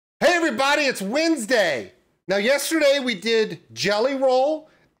everybody, it's Wednesday. Now, yesterday we did Jelly Roll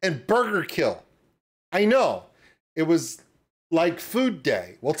and Burger Kill. I know, it was like food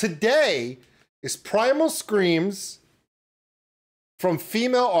day. Well, today is Primal Screams from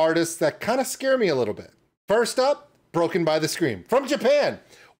female artists that kind of scare me a little bit. First up, Broken by the Scream from Japan.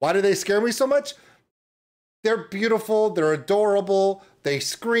 Why do they scare me so much? They're beautiful, they're adorable, they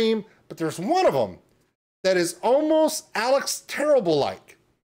scream, but there's one of them that is almost Alex Terrible-like.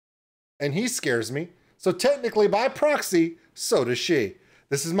 And he scares me. So technically, by proxy, so does she.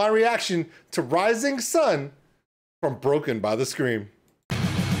 This is my reaction to Rising Sun from Broken by the Scream.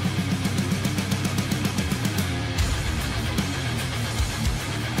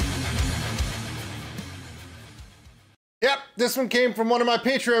 Yep, this one came from one of my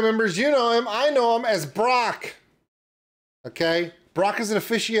Patreon members. You know him, I know him as Brock. Okay, Brock is an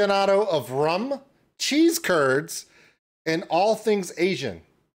aficionado of rum, cheese curds, and all things Asian.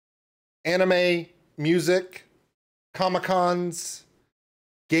 Anime, music, Comic-Cons,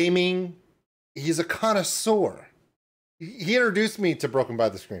 gaming. He's a connoisseur. He introduced me to Broken by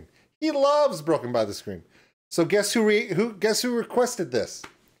the Scream. He loves Broken by the Scream. So guess who requested this?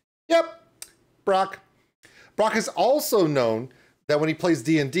 Yep, Brock. Brock is also known that when he plays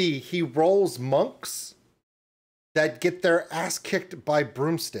D&D, he rolls monks that get their ass kicked by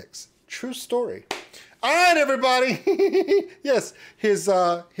broomsticks. True story. All right, everybody. Yes,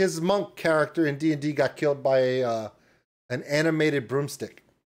 his monk character in D&D got killed by an animated broomstick.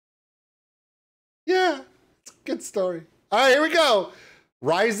 Yeah, it's a good story. All right, here we go.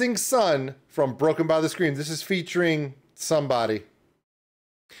 Rising Sun from Broken by the Scream. This is featuring somebody.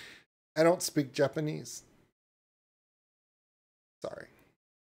 I don't speak Japanese. Sorry.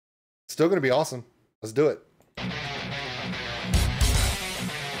 Still gonna be awesome. Let's do it.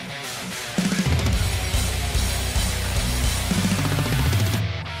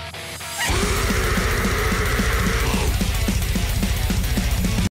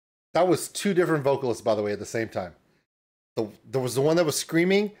 That was two different vocalists, by the way, at the same time. There was the one that was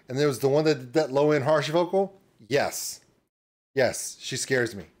screaming, and there was the one that did that low-end harsh vocal. Yes. Yes, she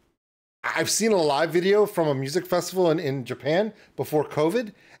scares me. I've seen a live video from a music festival in Japan before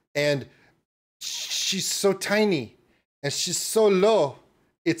COVID, and she's so tiny, and she's so low.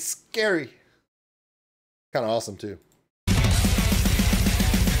 It's scary. Kind of awesome, too.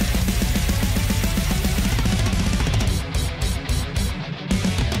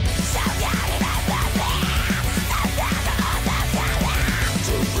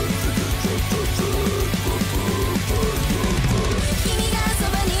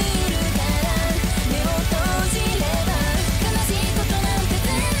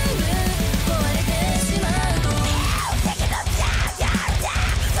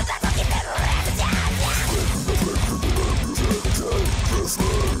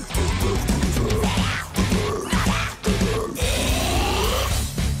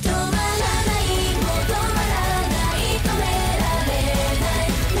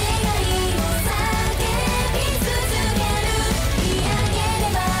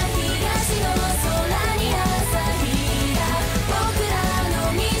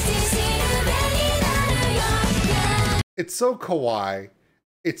 It's so kawaii,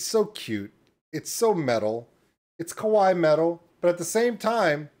 it's so cute, it's so metal, it's kawaii metal, but at the same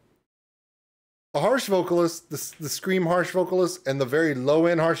time, the harsh vocalist, the scream harsh vocalist, and the very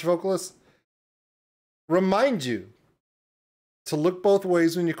low-end harsh vocalist remind you to look both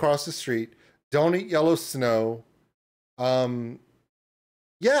ways when you cross the street. Don't eat yellow snow.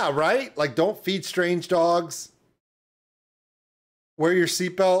 Yeah, right? Like, don't feed strange dogs. Wear your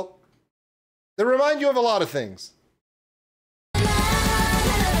seatbelt. They remind you of a lot of things.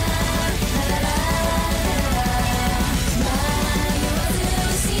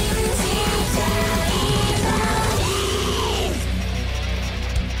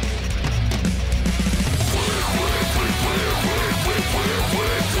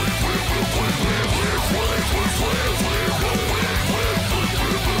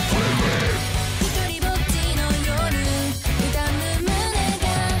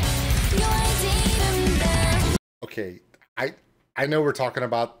 Okay, I know we're talking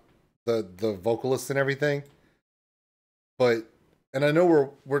about the vocalists and everything, but and I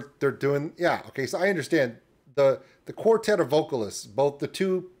know they're doing, yeah, okay, so I understand the quartet of vocalists, both the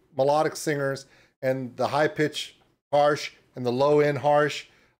two melodic singers and the high pitch harsh and the low end harsh,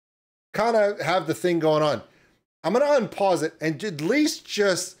 kind of have the thing going on. I'm gonna unpause it and at least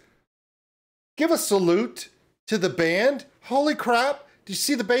just give a salute to the band. Holy crap, did you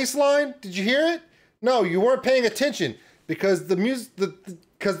see the bass line? Did you hear it? No, you weren't paying attention because the music,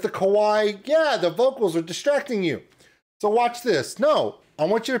 because the kawaii, yeah, the vocals are distracting you. So watch this. No, I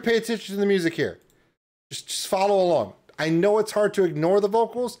want you to pay attention to the music here. Just follow along. I know it's hard to ignore the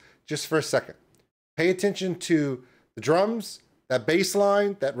vocals just for a second. Pay attention to the drums, that bass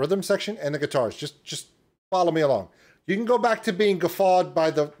line, that rhythm section, and the guitars. Just follow me along. You can go back to being guffawed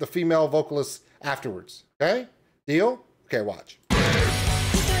by the female vocalists afterwards. Okay? Deal? Okay, watch.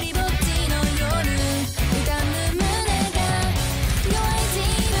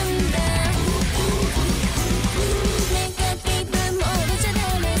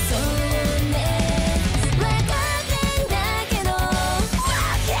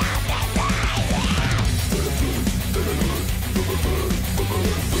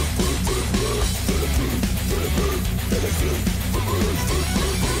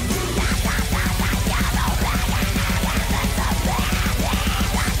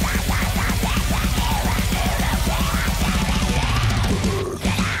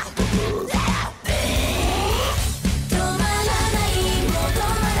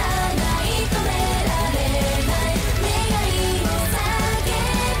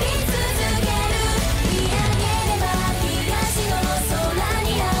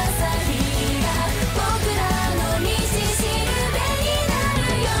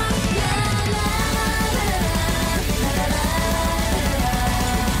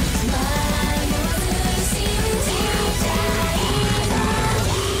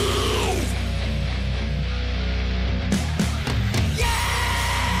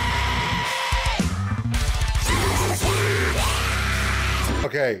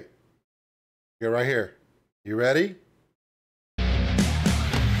 Okay, you're right here. You ready?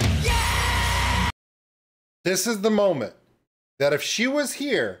 Yeah! This is the moment that if she was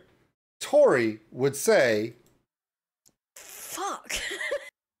here, Tori would say, fuck.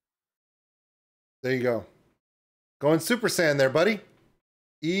 There you go. Going Super Saiyan there, buddy.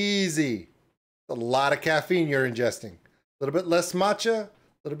 Easy. A lot of caffeine you're ingesting. A little bit less matcha, a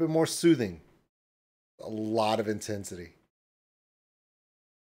little bit more soothing. A lot of intensity.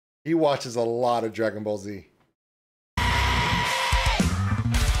 He watches a lot of Dragon Ball Z.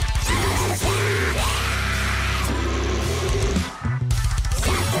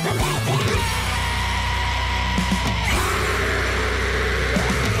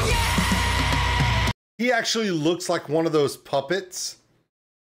 He actually looks like one of those puppets.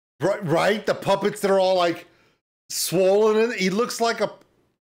 Right? The puppets that are all like swollen. He looks like a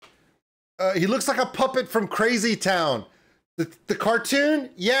puppet from Crazy Town. The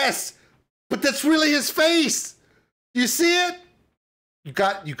cartoon? Yes. But that's really his face. You see it? You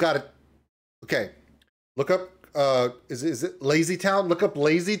got it. Okay. Look up is it Lazy Town? Look up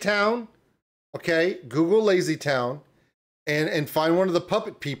Lazy Town. Okay? Google Lazy Town and find one of the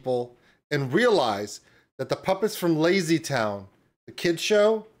puppet people and realize that the puppets from Lazy Town, the kids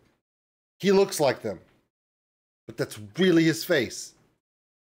show, he looks like them. But that's really his face.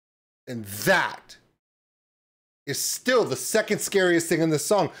 And that is still the second scariest thing in this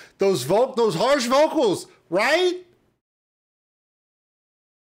song. Those harsh vocals, right?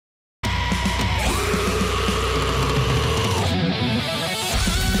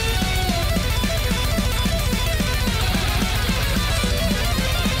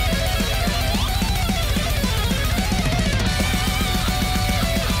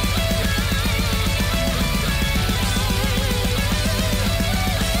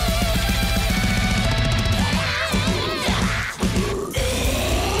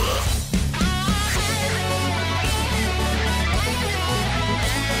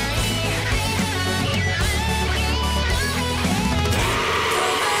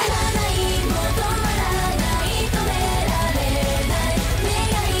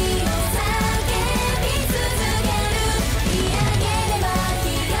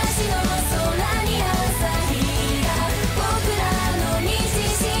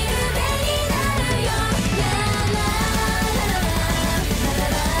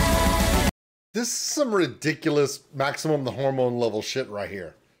 This is some ridiculous maximum the hormone level shit right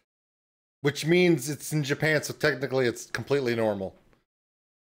here. Which means it's in Japan, so technically it's completely normal.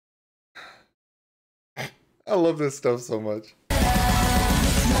 I love this stuff so much.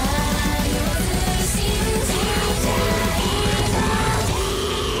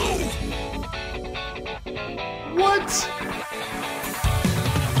 What?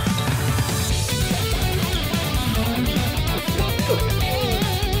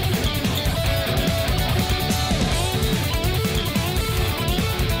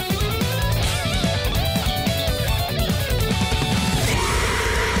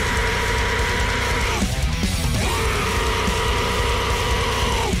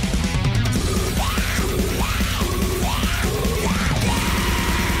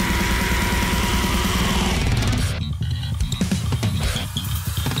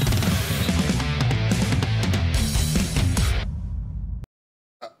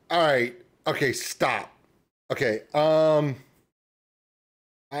 All right. Okay, stop. Okay. I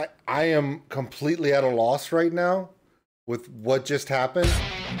am completely at a loss right now with what just happened.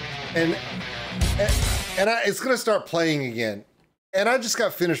 And it's going to start playing again. And I just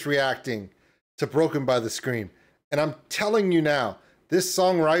got finished reacting to Broken by the Scream. And I'm telling you now, this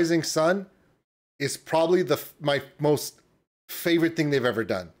song Rising Sun is probably my most favorite thing they've ever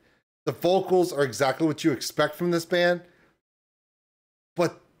done. The vocals are exactly what you expect from this band,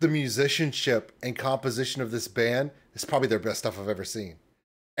 but the musicianship and composition of this band is probably their best stuff I've ever seen.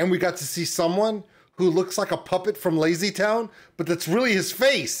 And we got to see someone who looks like a puppet from Lazy Town, but that's really his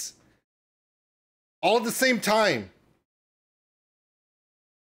face. All at the same time.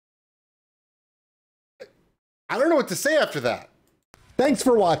 I don't know what to say after that. Thanks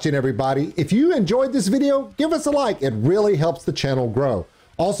for watching, everybody. If you enjoyed this video, give us a like. It really helps the channel grow.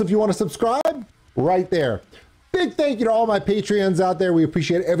 Also, if you want to subscribe, right there. Big thank you to all my Patreons out there. We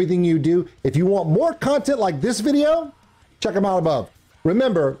appreciate everything you do. If you want more content like this video, check them out above.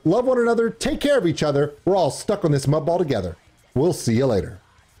 Remember, love one another, take care of each other. We're all stuck on this mud ball together. We'll see you later.